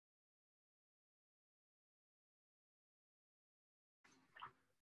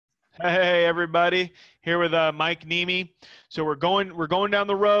Hey everybody, here with Mike Neme. So we're going down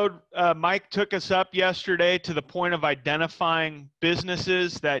the road. Mike took us up yesterday to the point of identifying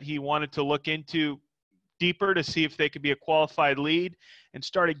businesses that he wanted to look into deeper to see if they could be a qualified lead, and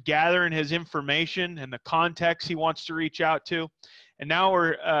started gathering his information and the contacts he wants to reach out to. And now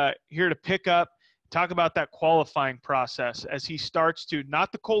we're here to pick up, talk about that qualifying process as he starts to,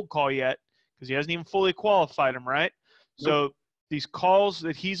 not the cold call yet, because he hasn't even fully qualified them, right? Nope. So these calls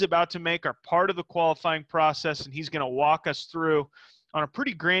that he's about to make are part of the qualifying process, and he's going to walk us through on a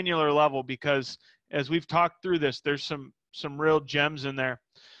pretty granular level because as we've talked through this, there's some real gems in there.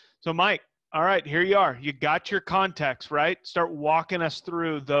 So Mike, all right, here you are. You got your contacts, right? Start walking us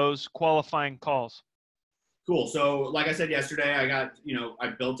through those qualifying calls. Cool. So, like I said yesterday, I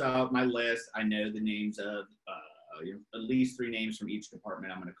built out my list. I know the names of at least 3 names from each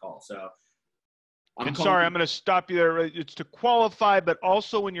department I'm going to call. So, I'm And sorry, calling. I'm going to stop you there. It's to qualify, but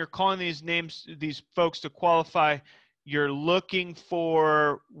also when you're calling these names, these folks to qualify, you're looking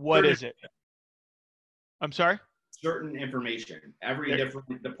for, what certain, is it? I'm sorry? certain information. Every There,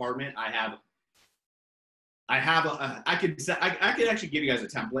 different department, I could actually give you guys a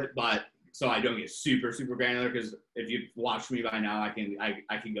template, but so I don't get super granular, because if you've watched me by now, I can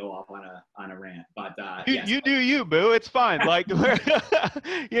go off on a rant. But yes. you do you, boo. It's fine. Like,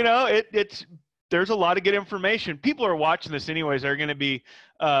 it's there's a lot of good information. People are watching this anyways. They're going to be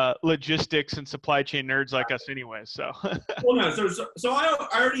logistics and supply chain nerds like us anyways. So Well, no, so I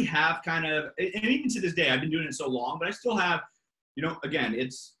already have kind of, and even to this day, I've been doing it so long, but I still have, again,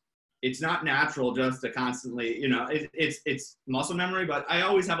 it's not natural just to constantly, it's muscle memory, but I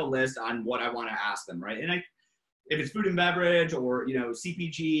always have a list on what I want to ask them, right? And if it's food and beverage or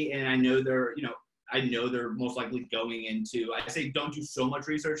CPG, and I know they're most likely going into, I say don't do so much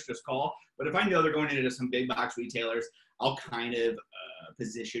research, just call. But if I know they're going into some big box retailers, I'll kind of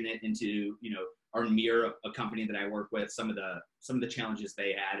position it into, or mirror a company that I work with, some of the challenges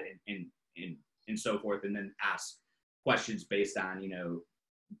they had, and so forth, and then ask questions based on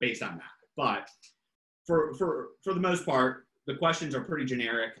that. But for the most part, the questions are pretty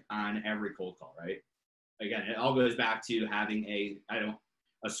generic on every cold call, right? Again, it all goes back to having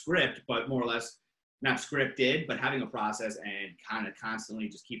a script, but more or less not scripted, but having a process and kind of constantly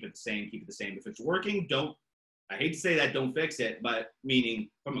just keep it the same. If it's working, I hate to say that, don't fix it, but meaning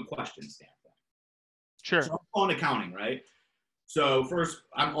from a question standpoint. sure. So I'm calling accounting, right? So first,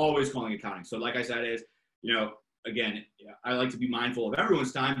 I'm always calling accounting. So like I said, again, I like to be mindful of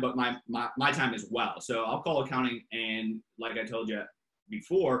everyone's time, but my time as well. So I'll call accounting, and like I told you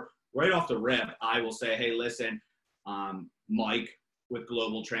before, right off the rip, I will say, hey, listen, Mike with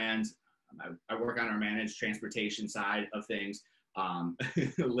Global Trans, I work on our managed transportation side of things.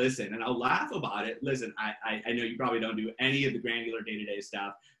 Listen, and I'll laugh about it. Listen, I know you probably don't do any of the granular day-to-day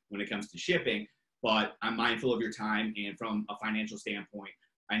stuff when it comes to shipping, but I'm mindful of your time, and from a financial standpoint,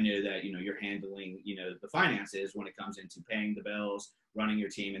 I know that you're handling the finances when it comes into paying the bills, running your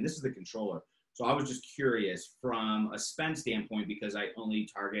team, and this is the controller. So I was just curious from a spend standpoint, because I only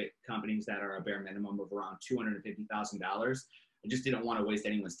target companies that are a bare minimum of around $250,000. I just didn't want to waste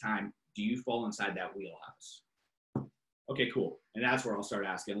anyone's time. Do you fall inside that wheelhouse? Okay, cool. And that's where I'll start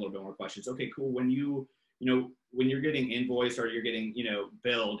asking a little bit more questions. Okay, cool. When when you're getting invoiced or you're getting,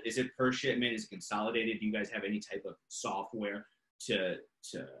 billed, is it per shipment? Is it consolidated? Do you guys have any type of software to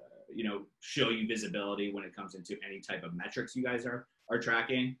show you visibility when it comes into any type of metrics you guys are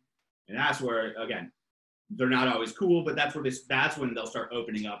tracking? And that's where, again, they're not always cool, but that's when they'll start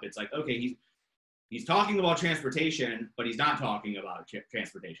opening up. It's like, okay, he's talking about transportation, but he's not talking about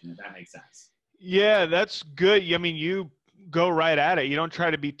transportation, if that makes sense. Yeah, that's good. I mean, you go right at it. You don't try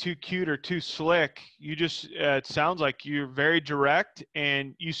to be too cute or too slick. You just, it sounds like you're very direct,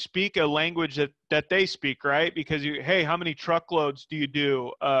 and you speak a language that they speak, right? Because hey, how many truckloads do you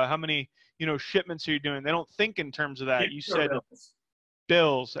do? How many, shipments are you doing? They don't think in terms of that. You said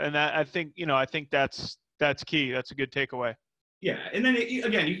bills. And that, I think that's key. That's a good takeaway. Yeah, and then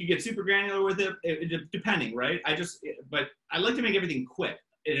again, you can get super granular with it, depending, right? But I like to make everything quick,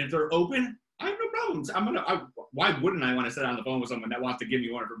 and if they're open, I have no problems. Why wouldn't I want to sit on the phone with someone that wants to give me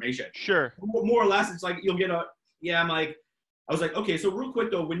more information? Sure. More or less, it's like you'll get I'm like, I was like, okay, so real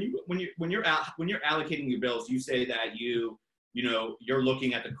quick though, when you're allocating your bills, you say that you're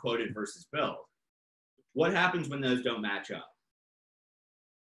looking at the quoted versus billed. What happens when those don't match up?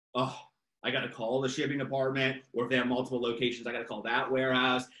 Oh, I got to call the shipping department, or if they have multiple locations, I got to call that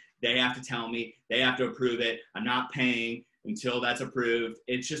warehouse. They have to tell me, they have to approve it. I'm not paying until that's approved.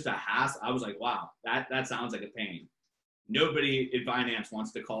 It's just a hassle. I was like, wow, that sounds like a pain. Nobody in finance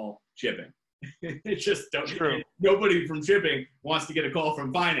wants to call shipping. It's just True. nobody from shipping wants to get a call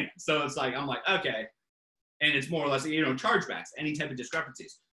from finance. So it's like, I'm like, okay. And it's more or less, chargebacks, any type of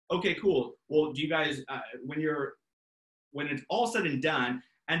discrepancies. Okay, cool. Well, do you guys, when it's all said and done,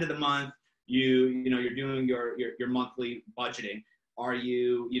 end of the month, you're doing your monthly budgeting. Are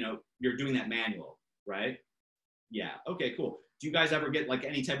you're doing that manual, right? Yeah. Okay, cool. Do you guys ever get like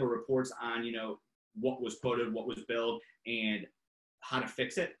any type of reports on, what was quoted, what was billed, and how to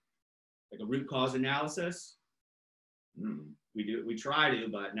fix it? Like a root cause analysis? We do. We try to,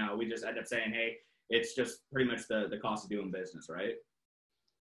 but no, we just end up saying, hey, it's just pretty much the cost of doing business, right?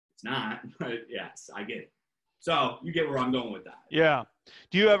 It's not, but yes, I get it. So you get where I'm going with that. Yeah.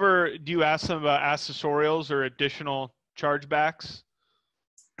 Do you ask them about accessorials or additional chargebacks?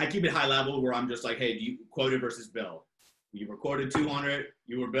 I keep it high level where I'm just like, hey, do you quoted versus bill? You were quoted 200,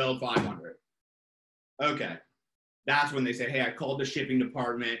 you were billed 500. Okay. That's when they say, hey, I called the shipping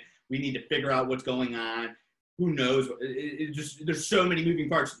department. We need to figure out what's going on. Who knows? There's so many moving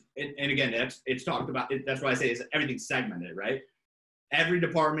parts. And again, it's talked about. That's why I say is everything's segmented, right? Every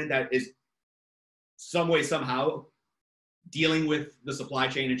department that is some way, somehow dealing with the supply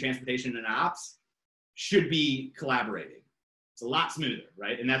chain and transportation and ops should be collaborating. It's a lot smoother,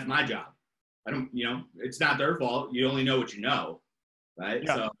 right? And that's my job. It's not their fault. You only know what you know, right?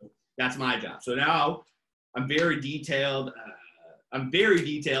 Yeah. So that's my job. So now I'm very detailed.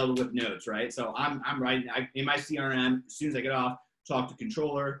 With notes, right? So I'm writing in my CRM. As soon as I get off, talk to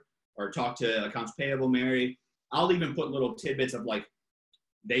controller or talk to accounts payable, Mary. I'll even put little tidbits of like,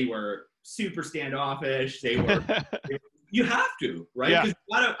 they were super standoffish. They were, you have to, right?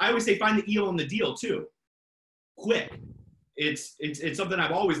 Because I always say, find the eel in the deal too. Quick. It's something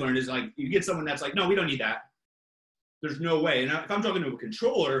I've always learned is like, you get someone that's like, no, we don't need that. There's no way. And if I'm talking to a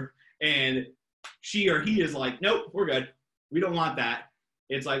controller and she or he is like, nope, we're good. We don't want that.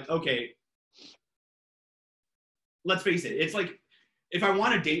 It's like, okay, let's face it. It's like, if I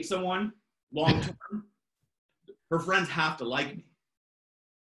want to date someone long term, her friends have to like me.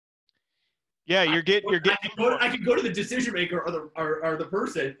 Yeah, I can go to the decision maker or the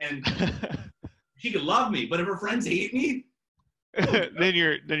person, and she could love me. But if her friends hate me, then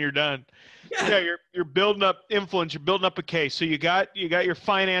you're done. Yeah, you're building up influence. You're building up a case. So you got your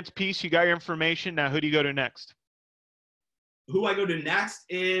finance piece. You got your information. Now, who do you go to next? Who I go to next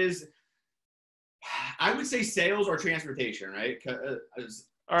is, I would say sales or transportation, right?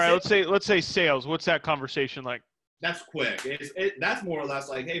 All right, let's say sales. What's that conversation like? That's quick. That's more or less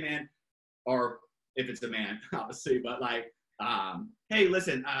like, hey man, or if it's a man, obviously, but like, hey,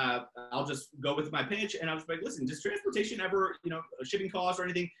 listen, I'll just go with my pitch, and I'll just be like, listen, does transportation ever, shipping costs or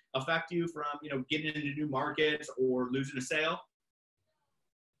anything affect you from, getting into new markets or losing a sale?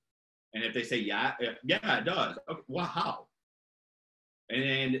 And if they say yeah, it does. Okay, well, how?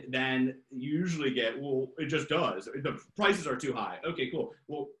 And then you usually get, well, it just does. The prices are too high. Okay, cool.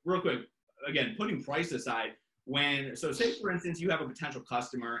 Well, real quick, again, putting price aside, so say for instance, you have a potential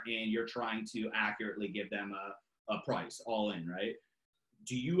customer and you're trying to accurately give them a price all in, right?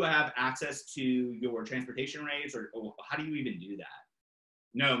 Do you have access to your transportation rates or how do you even do that?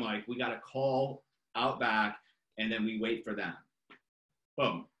 No, Mike, we got to call out back and then we wait for them.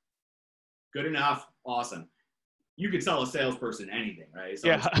 Boom. Good enough. Awesome. You could tell a salesperson anything, right? So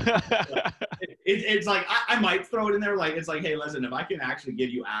yeah. It's like, I might throw it in there. Like, it's like, hey, listen, if I can actually give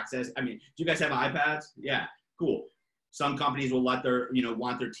you access, I mean, do you guys have iPads? Yeah, cool. Some companies will let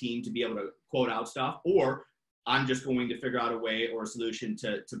want their team to be able to quote out stuff, or I'm just going to figure out a way or a solution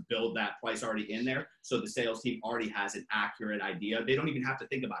to build that price already in there. So the sales team already has an accurate idea. They don't even have to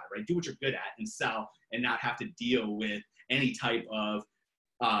think about it, right? Do what you're good at and sell and not have to deal with any type of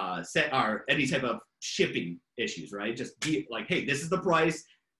any type of shipping issues, right? Just be like, hey, this is the price.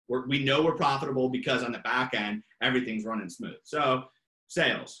 We know we're profitable because on the back end, everything's running smooth. So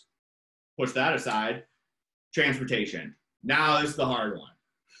sales, push that aside. Transportation. Now this is the hard one.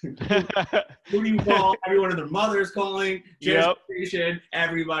 Who do you call? Everyone and their mother's calling. Transportation.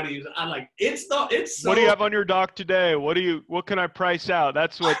 Everybody's. I'm like, it's so. What do you have on your dock today? What can I price out?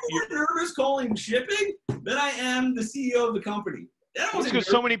 That's what. I'm more nervous calling shipping than I am the CEO of the company. It's because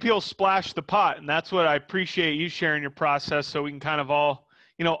so many people splash the pot, and that's what I appreciate you sharing your process, so we can kind of all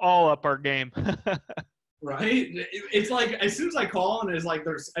up our game. Right? It's like as soon as I call, and it's like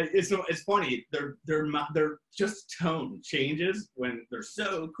it's funny. Their just tone changes when they're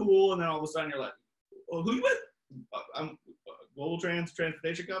so cool, and then all of a sudden you're like, well, who you with? I'm Global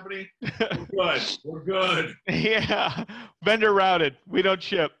Transportation Company. We're good. Yeah, vendor routed. We don't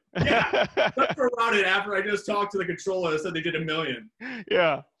ship. Yeah, vendor routed. After I just talked to the controller, that said they did $1 million.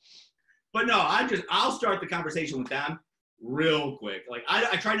 Yeah, but no, I'll start the conversation with them real quick. Like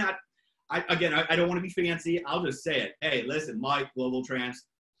I try not. I don't want to be fancy. I'll just say it. Hey, listen, Mike, Global Trans,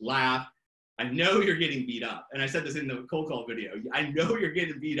 laugh. I know you're getting beat up. And I said this in the cold call video. I know you're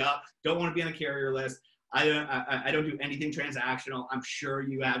getting beat up. Don't want to be on the carrier list. I don't do anything transactional. I'm sure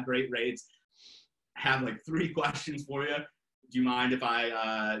you have great rates. I have like 3 questions for you. Do you mind if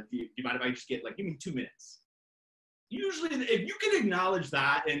I just get like, give me 2 minutes? Usually if you can acknowledge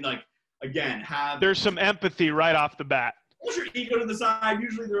that and like, again, there's some empathy right off the bat. Push your ego to the side.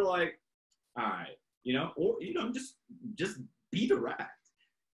 Usually they're like, all right, or, just be direct.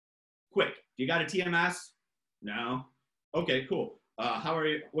 Quick. Do you got a TMS? No. Okay, cool. How are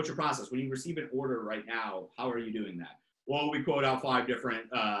you? What's your process? When you receive an order right now, how are you doing that? Well, we quote out 5 different,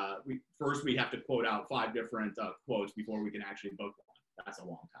 we have to quote out 5 different quotes before we can actually book one. That's a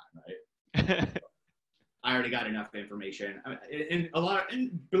long time, right? I already got enough information. And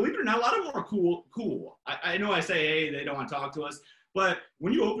believe it or not, a lot of them are cool. I know I say, hey, they don't want to talk to us, but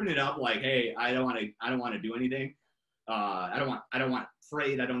when you open it up like, hey, I don't want to do anything. I don't want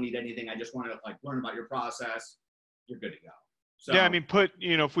freight. I don't need anything. I just want to like learn about your process. You're good to go. So, yeah, I mean,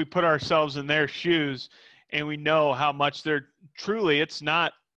 if we put ourselves in their shoes and we know how much they're truly, it's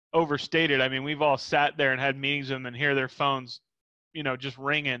not overstated. I mean, we've all sat there and had meetings with them and hear their phones, just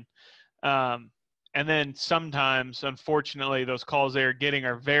ringing. And then sometimes, unfortunately, those calls they are getting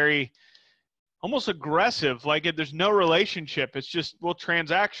are very almost aggressive. Like there's no relationship. It's just,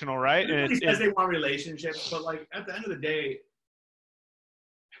 transactional, right? Everybody says they want relationships, but like at the end of the day,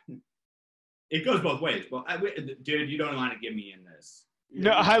 it goes both ways. But dude, you don't want to get me in this.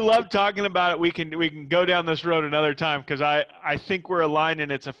 No, I love talking about it. We can go down this road another time because I think we're aligned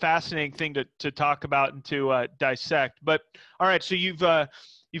and it's a fascinating thing to talk about and to dissect. But all right, so you've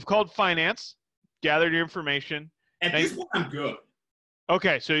called finance, gathered your information. At this point, I'm good.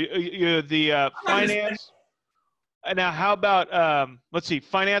 Okay, so the finance. Now, how about let's see,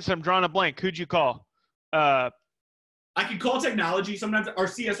 finance? I'm drawing a blank. Who'd you call? I can call technology sometimes, or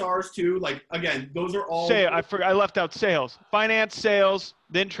CSRs too. Like again, those are all. I left out sales, finance, sales,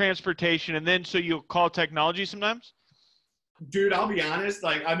 then transportation, and then so you'll call technology sometimes. Dude, I'll be honest.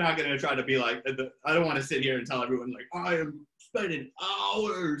 Like I'm not gonna try to be like. I don't want to sit here and tell everyone like I am spending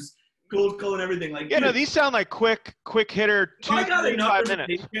hours cold calling everything. Like no, these sound like quick hitter. If I got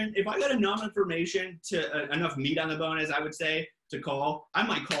enough information to enough meat on the bone, as I would say, to call, I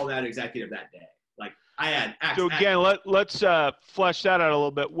might call that executive that day. Like I had. So again, let's flesh that out a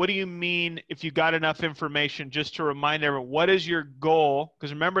little bit. What do you mean if you got enough information? Just to remind everyone, what is your goal?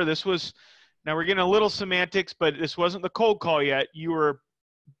 Because remember, now we're getting a little semantics, but this wasn't the cold call yet. You were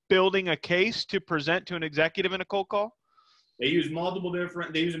building a case to present to an executive in a cold call. They use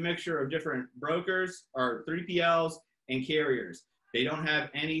they use a mixture of different brokers or 3PLs and carriers. They don't have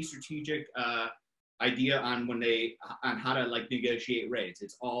any strategic idea on how to like negotiate rates.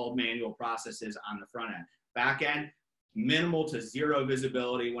 It's all manual processes on the front end. Back end, minimal to zero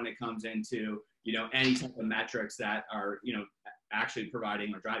visibility when it comes into, any type of metrics that are, actually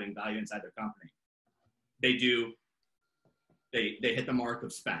providing or driving value inside their company. They hit the mark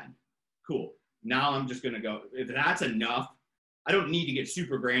of spend. Cool. Now I'm just going to go, if that's enough, I don't need to get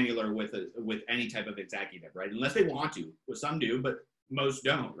super granular with any type of executive, right? Unless they want to. Well, some do, but most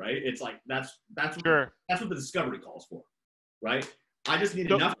don't, right? It's like that's sure. That's what the discovery calls for, right? I just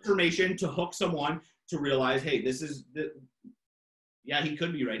need enough information to hook someone to realize, hey, he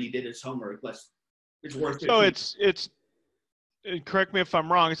could be right. He did his homework. It's worth it. So it's correct me if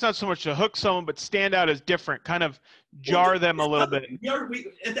I'm wrong. It's not so much to hook someone, but stand out as different, kind of jar them a little bit. At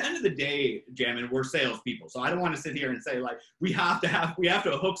the end of the day, Jammin, we're salespeople, so I don't want to sit here and say like we have to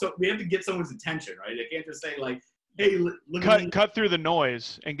hook, so we have to get someone's attention, right? I can't just say like, hey, cut through the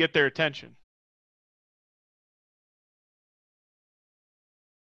noise and get their attention.